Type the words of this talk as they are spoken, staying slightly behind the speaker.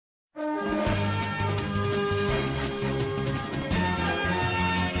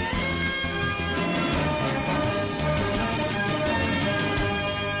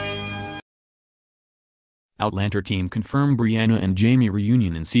Outlander team confirm Brianna and Jamie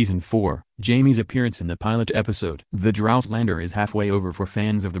reunion in Season 4. Jamie's appearance in the pilot episode The Outlander is halfway over for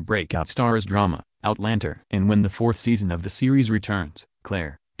fans of the breakout star's drama, Outlander. And when the fourth season of the series returns,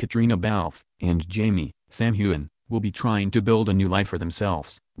 Claire, Katrina Balfe, and Jamie, Sam Heughan, will be trying to build a new life for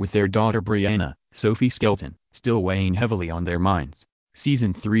themselves, with their daughter Brianna, Sophie Skelton, still weighing heavily on their minds.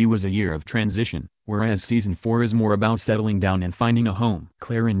 Season 3 was a year of transition, whereas Season 4 is more about settling down and finding a home.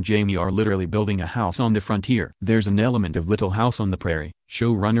 Claire and Jamie are literally building a house on the frontier. There's an element of Little House on the Prairie.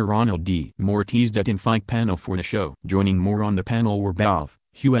 Showrunner Ronald D. Moore teased at Infike panel for the show. Joining Moore on the panel were Balfe,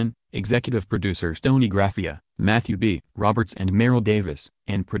 Heughan, executive producer Stoney Graffia, Matthew B. Roberts and Meryl Davis,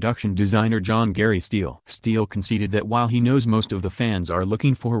 and production designer John Gary Steele. Steele conceded that while he knows most of the fans are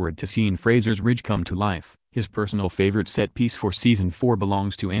looking forward to seeing Fraser's Ridge come to life, his personal favorite set piece for Season 4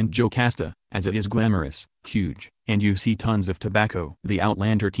 belongs to Aunt Jocasta, as it is glamorous, huge, and you see tons of tobacco. The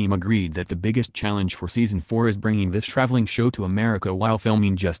Outlander team agreed that the biggest challenge for Season 4 is bringing this traveling show to America while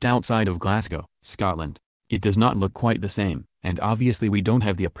filming just outside of Glasgow, Scotland. It does not look quite the same, and obviously we don't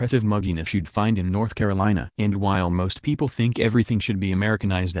have the oppressive mugginess you'd find in North Carolina. And while most people think everything should be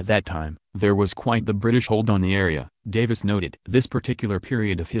Americanized at that time, there was quite the British hold on the area, Davis noted. This particular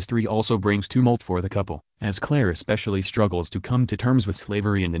period of history also brings tumult for the couple, as Claire especially struggles to come to terms with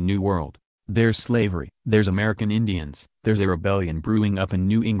slavery in the New World. There's slavery, there's American Indians, there's a rebellion brewing up in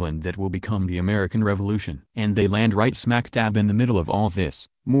New England that will become the American Revolution. And they land right smack dab in the middle of all this,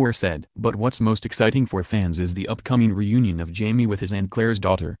 Moore said. But what's most exciting for fans is the upcoming reunion of Jamie with his Aunt Claire's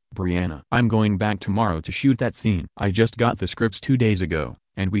daughter, Brianna. I'm going back tomorrow to shoot that scene. I just got the scripts 2 days ago,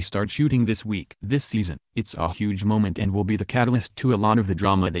 and we start shooting this week. This season, it's a huge moment and will be the catalyst to a lot of the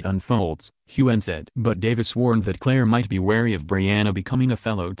drama that unfolds, Heughan said. But Davis warned that Claire might be wary of Brianna becoming a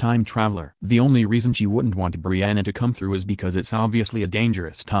fellow time traveler. The only reason she wouldn't want Brianna to come through is because it's obviously a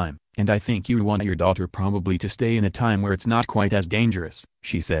dangerous time, and I think you'd want your daughter probably to stay in a time where it's not quite as dangerous,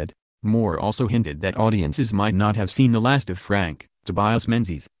 she said. Moore also hinted that audiences might not have seen the last of Frank, Tobias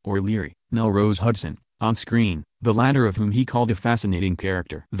Menzies, or Leary, Melrose Hudson, on screen, the latter of whom he called a fascinating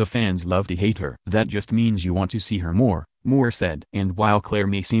character. The fans love to hate her. That just means you want to see her more, Moore said. And while Claire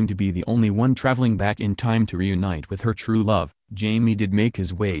may seem to be the only one traveling back in time to reunite with her true love, Jamie did make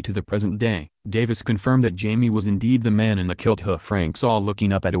his way to the present day. Davis confirmed that Jamie was indeed the man in the kilt hoof Frank saw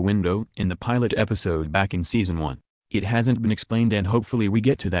looking up at a window in the pilot episode back in Season 1. It hasn't been explained, and hopefully we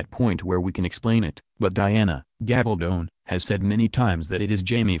get to that point where we can explain it, but Diana Gabaldon has said many times that it is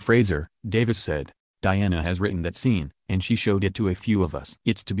Jamie Fraser, Davis said. Diana has written that scene, and she showed it to a few of us.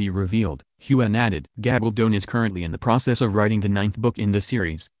 It's to be revealed, Heughan added. Gabaldon is currently in the process of writing the 9th book in the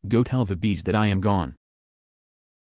series, Go Tell the Bees That I Am Gone.